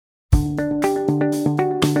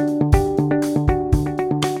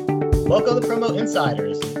Welcome to Promo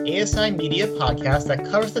Insiders, an ASI Media podcast that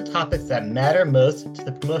covers the topics that matter most to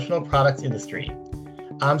the promotional products industry.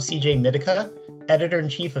 I'm CJ Mitica,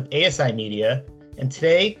 Editor-in-Chief of ASI Media, and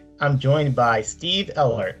today I'm joined by Steve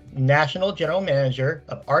Eller, National General Manager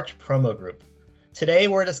of Arch Promo Group. Today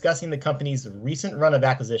we're discussing the company's recent run of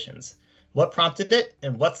acquisitions. What prompted it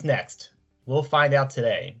and what's next? We'll find out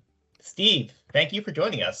today. Steve, thank you for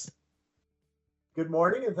joining us. Good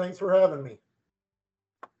morning, and thanks for having me.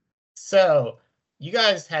 So, you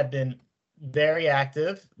guys have been very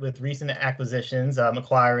active with recent acquisitions,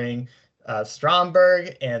 acquiring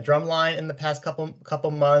Stromberg and Drumline in the past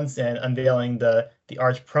couple months, and unveiling the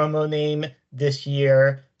Arch Promo name this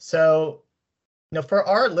year. So, for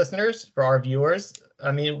our listeners, for our viewers,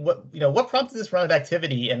 I mean, what prompted this run of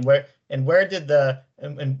activity, and where did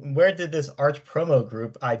this Arch Promo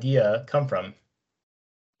Group idea come from?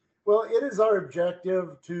 Well, it is our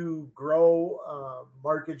objective to grow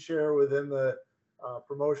market share within the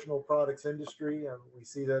promotional products industry, and we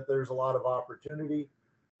see that there's a lot of opportunity.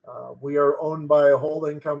 We are owned by a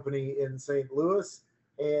holding company in St. Louis,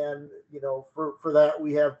 and for that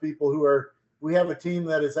we have a team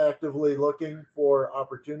that is actively looking for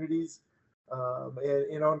opportunities.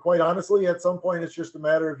 And quite honestly, at some point it's just a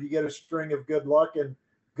matter of you get a string of good luck and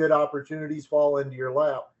good opportunities fall into your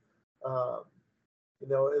lap.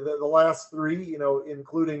 The last three,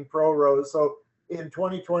 including ProRose. So in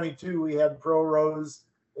 2022, we had ProRose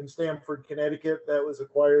in Stamford, Connecticut, that was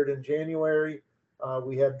acquired in January.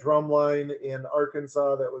 We had Drumline in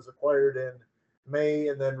Arkansas that was acquired in May.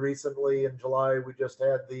 And then recently in July, we just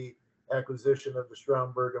had the acquisition of the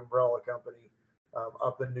Stromberg Umbrella Company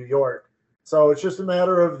up in New York. So it's just a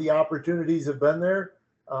matter of the opportunities have been there.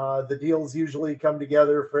 The deals usually come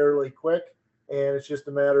together fairly quick, and it's just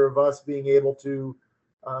a matter of us being able to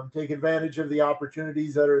take advantage of the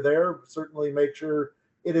opportunities that are there. Certainly make sure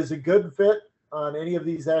it is a good fit on any of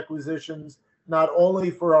these acquisitions, not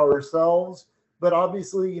only for ourselves, but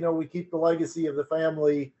obviously, we keep the legacy of the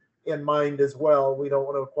family in mind as well. We don't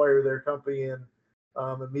want to acquire their company and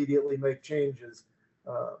immediately make changes.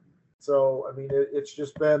 So, I mean, it's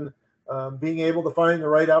just been being able to find the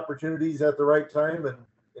right opportunities at the right time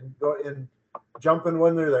and jumping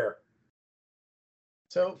when they're there.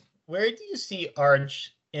 So, where do you see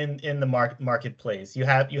Arch in the marketplace? You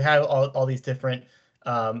have all these different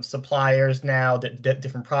suppliers now,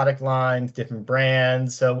 different product lines, different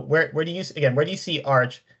brands. So where do you see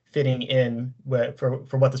Arch fitting in for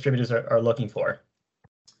what distributors are looking for?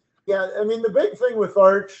 Yeah, I mean, the big thing with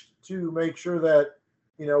Arch, to make sure that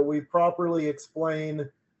we properly explain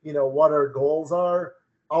what our goals are.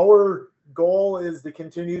 Our goal is to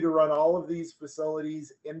continue to run all of these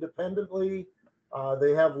facilities independently.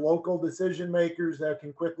 They have local decision makers that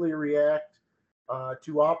can quickly react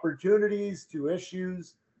to opportunities, to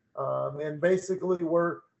issues, and basically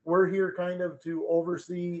we're here kind of to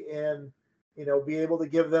oversee and be able to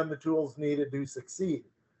give them the tools needed to succeed.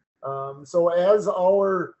 So as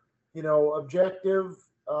our objective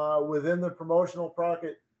within the promotional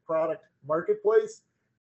product marketplace,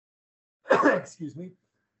 excuse me,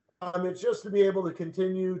 it's just to be able to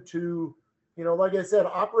continue to like I said,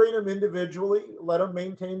 operate them individually, let them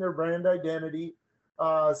maintain their brand identity.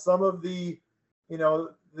 Some of the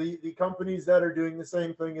companies that are doing the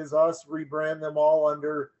same thing as us, rebrand them all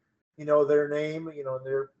under, their name,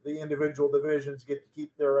 the individual divisions get to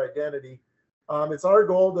keep their identity. It's our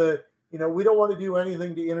goal to, we don't want to do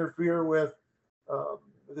anything to interfere with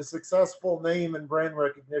the successful name and brand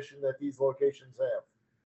recognition that these locations have.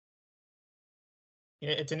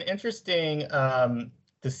 It's an interesting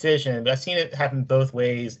decision, but I've seen it happen both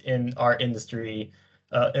ways in our industry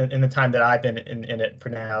in the time that I've been in it for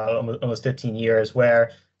now, almost 15 years,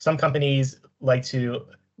 where some companies like to,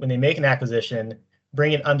 when they make an acquisition,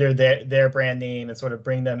 bring it under their brand name and sort of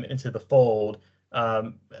bring them into the fold.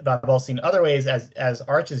 But I've also seen other ways, as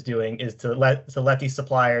Arch is doing, is to let these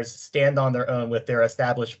suppliers stand on their own with their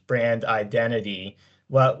established brand identity.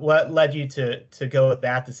 What led you to go with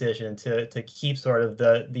that decision to keep sort of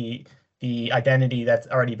the identity that's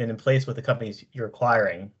already been in place with the companies you're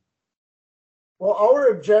acquiring? Well, our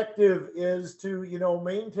objective is to,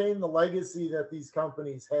 maintain the legacy that these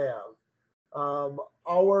companies have.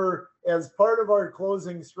 As part of our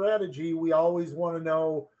closing strategy, we always want to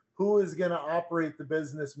know who is going to operate the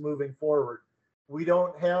business moving forward. We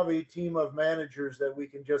don't have a team of managers that we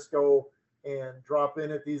can just go and drop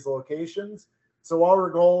in at these locations. So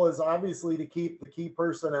our goal is obviously to keep the key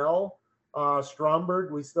personnel.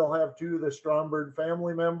 Stromberg, we still have two of the Stromberg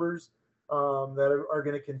family members that are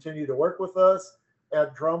going to continue to work with us.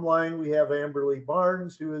 At Drumline, we have Amberly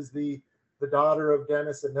Barnes, who is the daughter of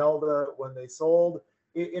Dennis and Nelda when they sold.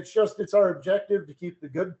 it's our objective to keep the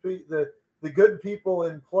good people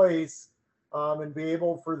in place, and be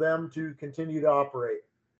able for them to continue to operate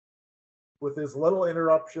with as little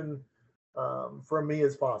interruption from me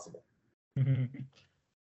as possible.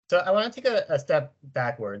 So I want to take a step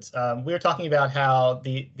backwards. We were talking about how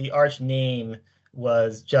the Arch name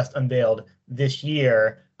was just unveiled this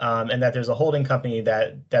year, and that there's a holding company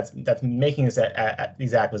that's making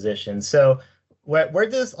these acquisitions. So where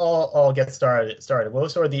did this all get started? What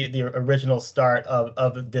was sort of the original start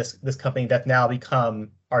of this company that's now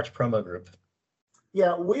become Arch Promo Group?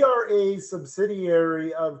 Yeah, we are a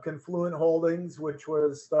subsidiary of Confluent Holdings, which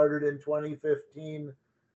was started in 2015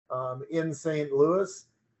 in St. Louis.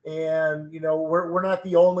 And, we're not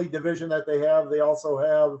the only division that they have. They also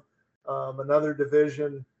have another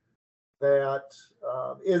division that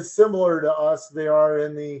is similar to us. They are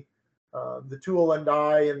in the tool and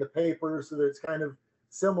die and the paper, so there's kind of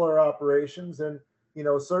similar operations. And,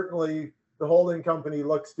 certainly the holding company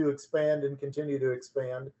looks to expand and continue to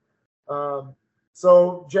expand.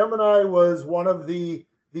 So Gemini was one of the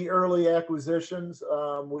early acquisitions.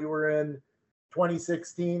 We were in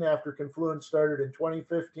 2016 after Confluent started in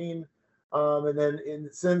 2015. And then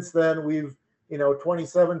since then, we've,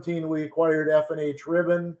 2017, we acquired F&H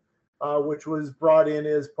Ribbon, which was brought in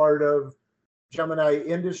as part of Gemini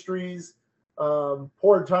Industries.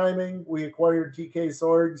 Poor timing, we acquired TK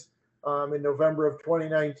Sorgs in November of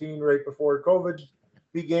 2019, right before COVID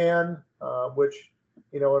began, which,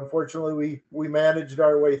 unfortunately we managed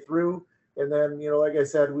our way through. And then, like I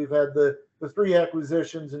said, we've had the 3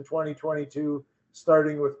 acquisitions in 2022,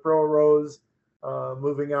 starting with ProRose,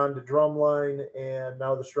 moving on to Drumline, and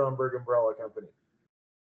now the Stromberg Umbrella Company.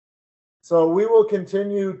 So we will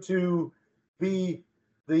continue to be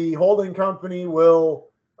the holding company.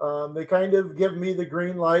 They kind of give me the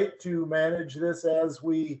green light to manage this as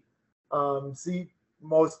we see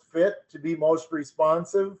most fit, to be most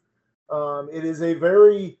responsive. It is a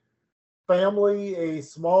very a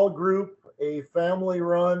small group, a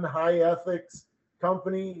family-run, high ethics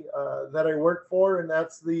company that I work for, and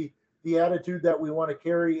that's the attitude that we want to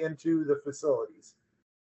carry into the facilities.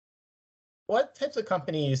 What types of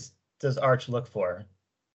companies does Arch look for?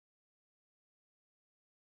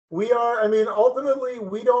 Ultimately,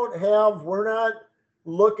 we're not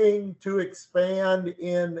looking to expand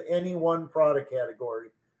in any one product category.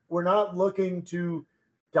 We're not looking to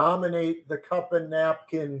dominate the cup and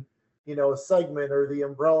napkin, segment or the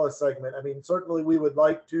umbrella segment. Certainly we would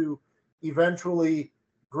like to eventually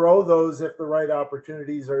grow those if the right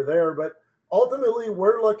opportunities are there. But ultimately,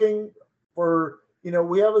 we're looking for,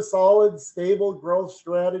 we have a solid, stable growth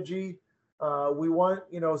strategy. We want,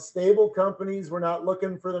 stable companies. We're not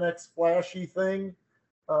looking for the next flashy thing.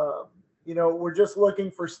 We're just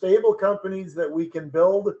looking for stable companies that we can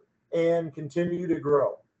build and continue to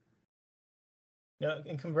grow.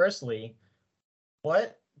 And conversely,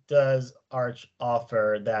 what does Arch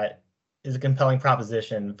offer that is a compelling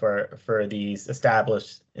proposition for these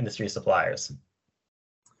established industry suppliers?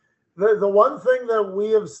 The one thing that we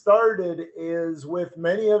have started is with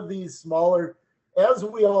many of these smaller, as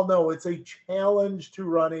we all know, it's a challenge to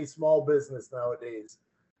run a small business nowadays.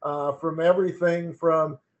 From everything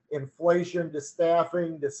from inflation to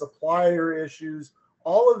staffing to supplier issues,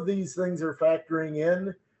 all of these things are factoring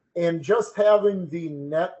in. And just having the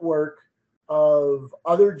network of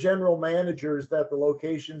other general managers that the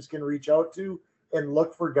locations can reach out to and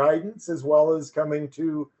look for guidance, as well as coming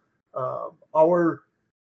to our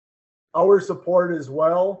support as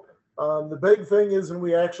well. The big thing is when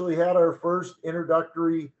we actually had our first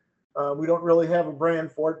introductory, we don't really have a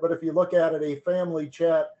brand for it, but if you look at it, a family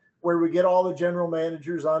chat where we get all the general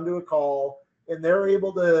managers onto a call and they're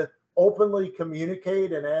able to openly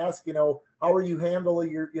communicate and ask, how are you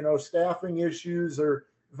handling your, staffing issues or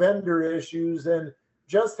vendor issues, and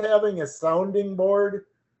just having a sounding board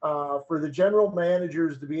for the general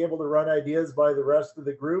managers to be able to run ideas by the rest of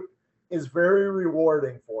the group is very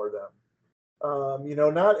rewarding for them.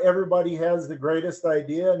 Not everybody has the greatest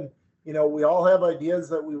idea, and we all have ideas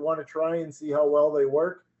that we want to try and see how well they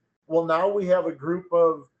work. Well, now we have a group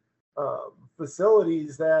of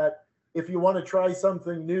facilities that if you want to try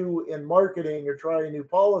something new in marketing or try a new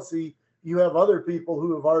policy, you have other people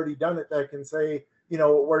who have already done it that can say,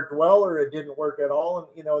 it worked well or it didn't work at all,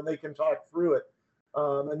 and they can talk through it.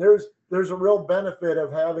 And there's a real benefit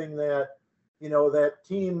of having that, that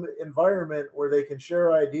team environment where they can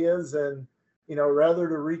share ideas, and rather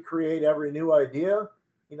to recreate every new idea,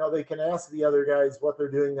 they can ask the other guys what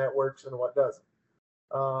they're doing that works and what doesn't.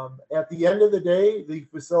 At the end of the day, the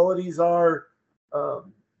facilities are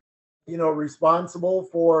responsible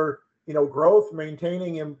for growth,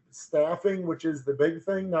 maintaining staffing, which is the big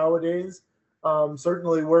thing nowadays.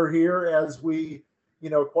 Certainly we're here as we,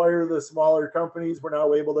 acquire the smaller companies. We're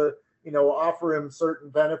now able to, offer them certain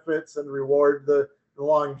benefits and reward the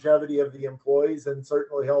longevity of the employees, and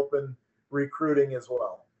certainly help in recruiting as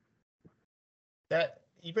well. That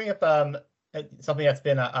you bring up something that's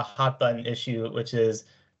been a hot button issue, which is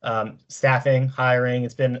staffing, hiring.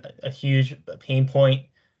 It's been a huge pain point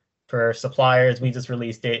for suppliers. We just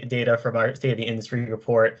released data from our State of the Industry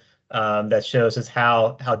report that shows us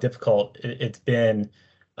how difficult it's been.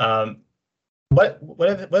 What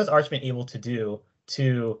has Arch been able to do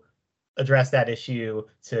to address that issue,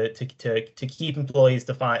 to keep employees,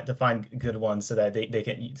 to find good ones, so that they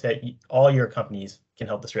can, so that all your companies can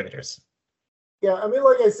help distributors? Yeah, I mean,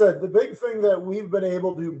 like I said, the big thing that we've been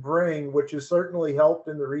able to bring, which has certainly helped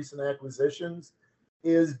in the recent acquisitions,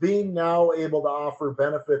 is being now able to offer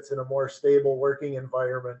benefits in a more stable working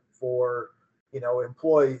environment for,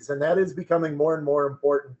 employees. And that is becoming more and more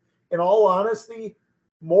important. In all honesty,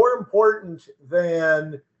 more important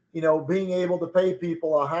than, being able to pay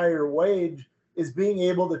people a higher wage is being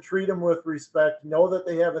able to treat them with respect, know that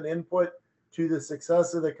they have an input to the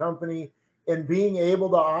success of the company, and being able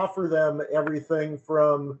to offer them everything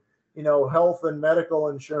from, health and medical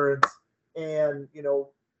insurance, and,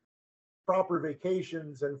 proper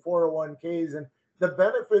vacations and 401ks and the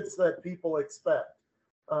benefits that people expect.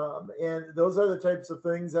 And those are the types of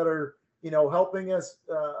things that are, helping us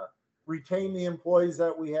retain the employees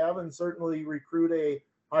that we have, and certainly recruit a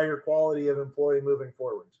higher quality of employee moving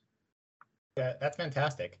forward. Yeah, that's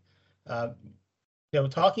fantastic.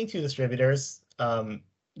 Talking to distributors,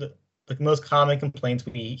 the most common complaints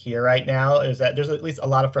we hear right now is that there's at least a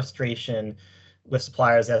lot of frustration with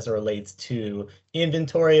suppliers as it relates to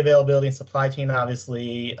inventory availability and supply chain,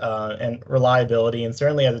 obviously, and reliability, and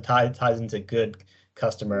certainly as it ties into good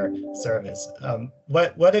customer service.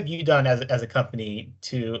 What have you done as a company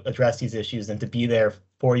to address these issues and to be there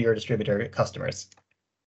for your distributor customers?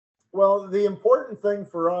 Well, the important thing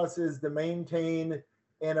for us is to maintain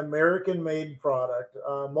an American-made product.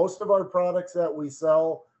 Most of our products that we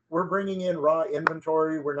sell, we're bringing in raw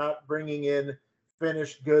inventory. We're not bringing in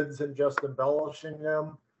finished goods and just embellishing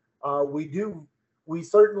them. We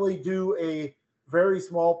certainly do a very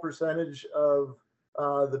small percentage of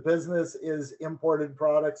the business is imported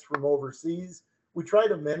products from overseas. We try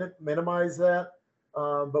to minimize that,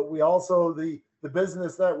 but we also, the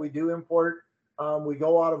business that we do import, we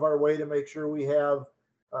go out of our way to make sure we have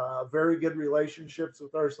very good relationships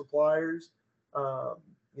with our suppliers.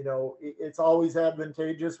 It's always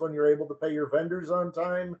advantageous when you're able to pay your vendors on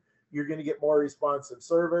time. You're going to get more responsive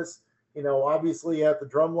service. Obviously at the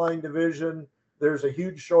Drumline division, there's a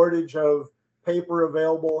huge shortage of paper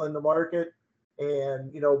available in the market,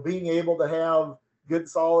 and being able to have good,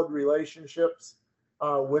 solid relationships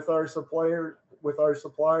with our suppliers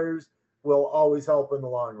will always help in the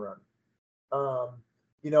long run.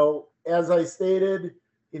 As I stated,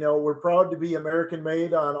 we're proud to be American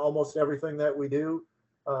made on almost everything that we do.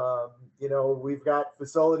 We've got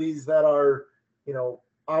facilities that are,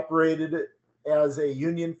 operated as a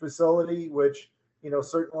union facility, which,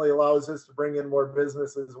 certainly allows us to bring in more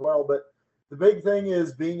business as well. But the big thing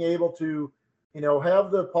is being able to,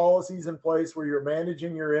 have the policies in place where you're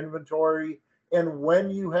managing your inventory. And when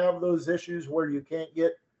you have those issues where you can't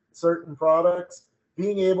get certain products,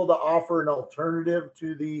 being able to offer an alternative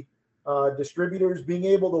to the distributors, being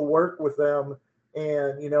able to work with them.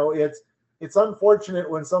 And, it's unfortunate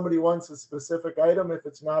when somebody wants a specific item if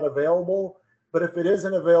it's not available, but if it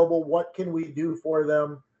isn't available, what can we do for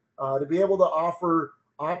them to be able to offer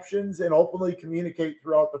options and openly communicate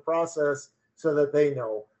throughout the process so that they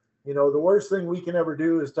know. The worst thing we can ever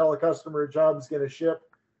do is tell a customer a job is going to ship,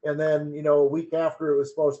 and then, a week after it was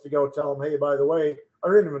supposed to go, tell them, hey, by the way,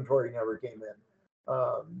 our inventory never came in.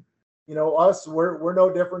 We're no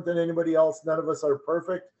different than anybody else. None of us are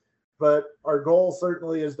perfect, but our goal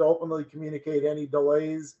certainly is to openly communicate any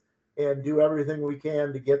delays and do everything we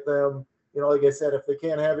can to get them, like I said, if they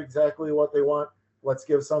can't have exactly what they want, let's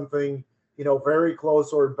give something, very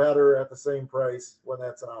close or better at the same price when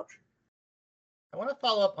that's an option. I want to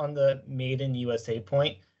follow up on the Made in USA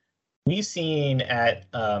point. We've seen at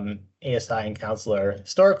ASI and Counselor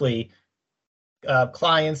historically,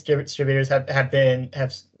 clients, distributors have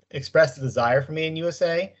expressed a desire for Made in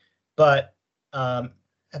USA, but have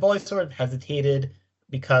always sort of hesitated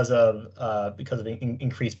because of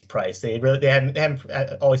increased price. They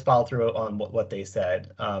haven't always followed through on what they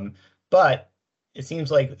said. But it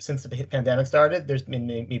seems like since the pandemic started, there's been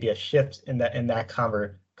maybe a shift in that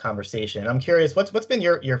conversation. I'm curious, what's been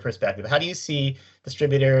your perspective? How do you see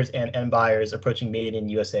distributors and buyers approaching Made in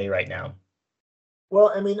USA right now?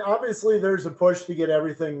 Well, I mean, obviously there's a push to get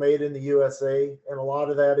everything made in the USA, and a lot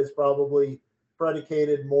of that is probably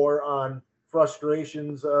predicated more on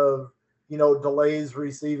frustrations of, delays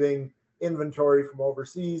receiving inventory from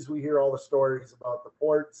overseas. We hear all the stories about the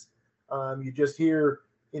ports. You just hear,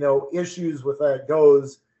 issues with that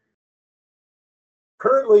goes.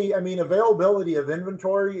 Currently, I mean, availability of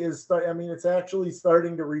inventory it's actually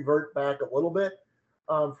starting to revert back a little bit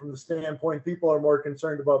from the standpoint people are more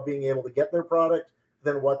concerned about being able to get their product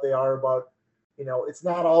than what they are about, it's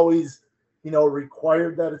not always,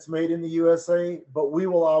 required that it's made in the USA, but we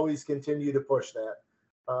will always continue to push that.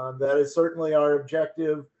 That is certainly our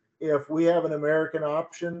objective. If we have an American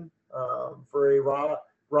option for a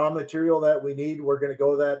raw material that we need, we're going to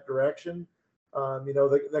go that direction.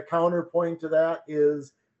 The counterpoint to that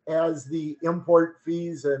is as the import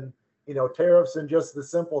fees and, tariffs and just the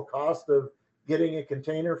simple cost of getting a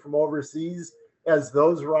container from overseas, as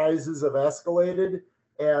those rises have escalated,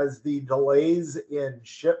 as the delays in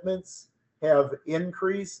shipments have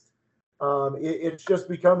increased, it's just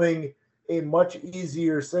becoming a much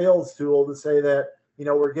easier sales tool to say that,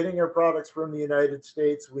 we're getting our products from the United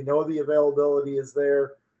States. We know the availability is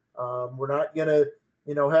there. We're not going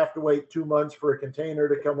to, have to wait 2 months for a container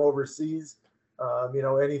to come overseas.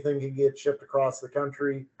 Anything can get shipped across the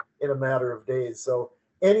country in a matter of days. So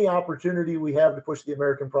any opportunity we have to push the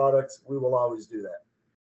American products, we will always do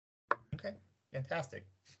that. Okay, fantastic.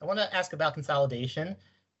 I want to ask about consolidation.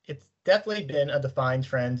 It's definitely been a defined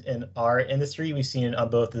trend in our industry. We've seen it on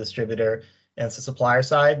both the distributor and the supplier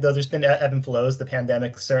side, though there's been ebb and flows. The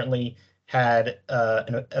pandemic certainly had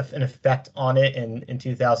an effect on it in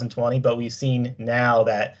 2020, but we've seen now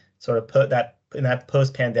that sort of put that in that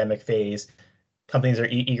post-pandemic phase, companies are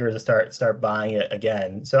eager to start buying it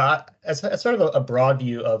again. So as sort of a broad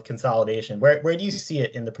view of consolidation, where do you see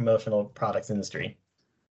it in the promotional products industry?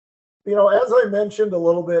 As I mentioned a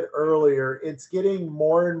little bit earlier, it's getting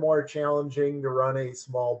more and more challenging to run a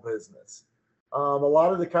small business. A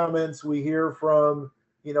lot of the comments we hear from,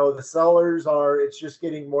 the sellers are, it's just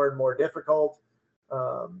getting more and more difficult.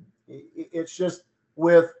 It's just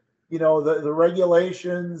with, the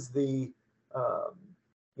regulations,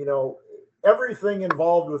 everything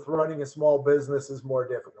involved with running a small business is more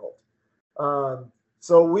difficult.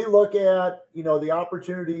 So we look at, the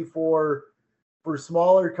opportunity for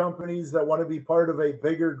smaller companies that want to be part of a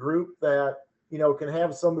bigger group that, can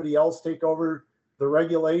have somebody else take over the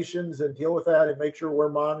regulations and deal with that and make sure we're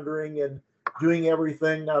monitoring and doing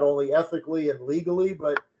everything not only ethically and legally,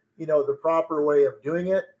 but, the proper way of doing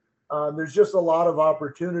it. There's just a lot of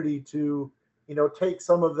opportunity to, take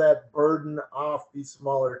some of that burden off these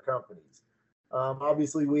smaller companies.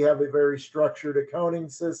 Obviously, we have a very structured accounting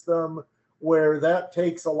system where that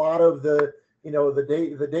takes a lot of the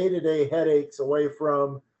day-to-day headaches away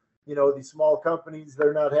from, these small companies.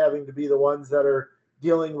 They're not having to be the ones that are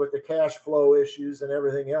dealing with the cash flow issues and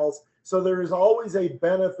everything else. So there is always a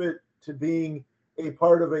benefit to being a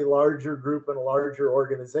part of a larger group and a larger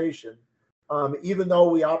organization. Even though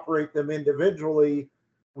we operate them individually,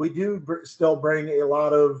 we do still bring a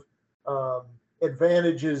lot of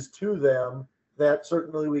advantages to them that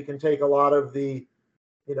certainly we can take a lot of the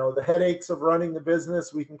headaches of running the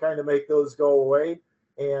business. We can kind of make those go away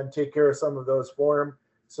and take care of some of those for them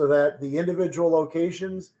so that the individual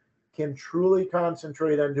locations can truly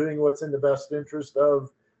concentrate on doing what's in the best interest of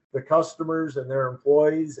the customers and their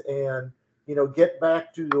employees and, get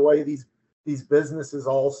back to the way these businesses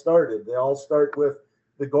all started. They all start with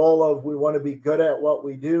the goal of we want to be good at what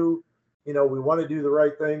we do. We want to do the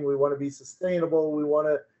right thing. We want to be sustainable. We want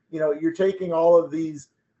to, you're taking all of these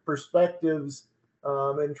perspectives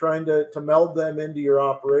and trying to meld them into your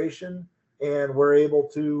operation. And we're able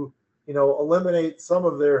to, eliminate some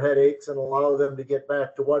of their headaches and allow them to get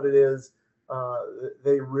back to what it is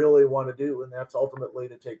they really want to do. And that's ultimately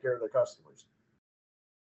to take care of their customers.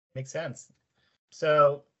 Makes sense.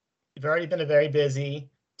 So you've already been a very busy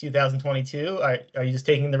 2022. Are you just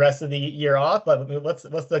taking the rest of the year off? But what's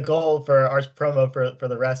the goal for Arch Promo for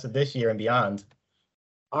the rest of this year and beyond?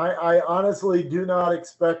 I honestly do not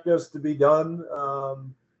expect us to be done.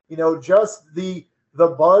 Just the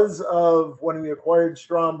buzz of when we acquired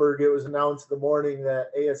Stromberg, it was announced the morning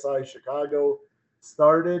that ASI Chicago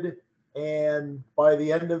started. And by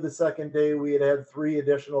the end of the second day, we had 3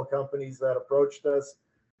 additional companies that approached us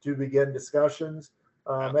to begin discussions.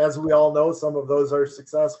 As we all know, some of those are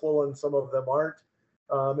successful and some of them aren't.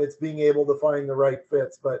 It's being able to find the right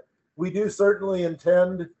fits. But we do certainly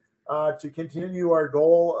intend to continue our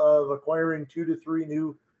goal of acquiring 2 to 3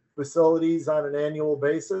 new facilities on an annual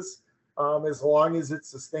basis, as long as it's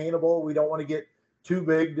sustainable. We don't want to get too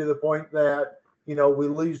big to the point that, you know, we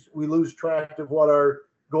lose track of what our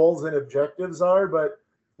goals and objectives are. But,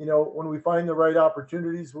 you know, when we find the right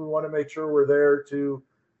opportunities, we want to make sure we're there to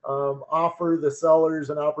offer the sellers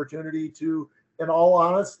an opportunity to, in all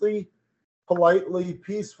honesty, politely,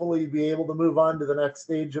 peacefully be able to move on to the next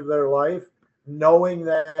stage of their life, knowing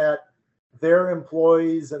that their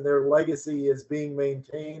employees and their legacy is being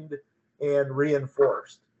maintained and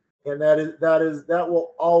reinforced. And that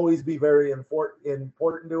will always be very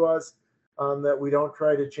important to us, that we don't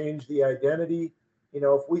try to change the identity. You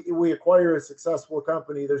know, if we acquire a successful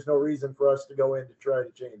company, there's no reason for us to go in to try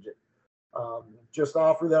to change it. Just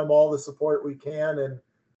offer them all the support we can, and,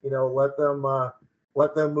 you know, let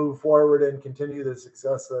them move forward and continue the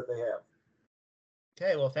success that they have.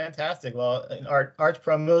 Okay, well, fantastic. Well, Arch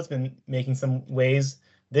Promo has been making some waves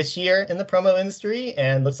this year in the promo industry,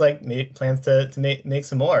 and looks like plans to make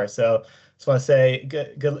some more. So just want to say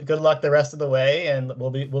good luck the rest of the way, and we'll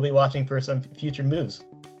be watching for some future moves.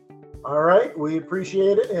 All right, we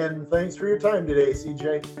appreciate it, and thanks for your time today,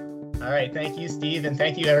 CJ. All right, thank you, Steve, and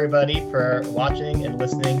thank you everybody for watching and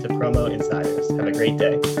listening to Promo Insiders. Have a great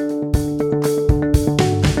day.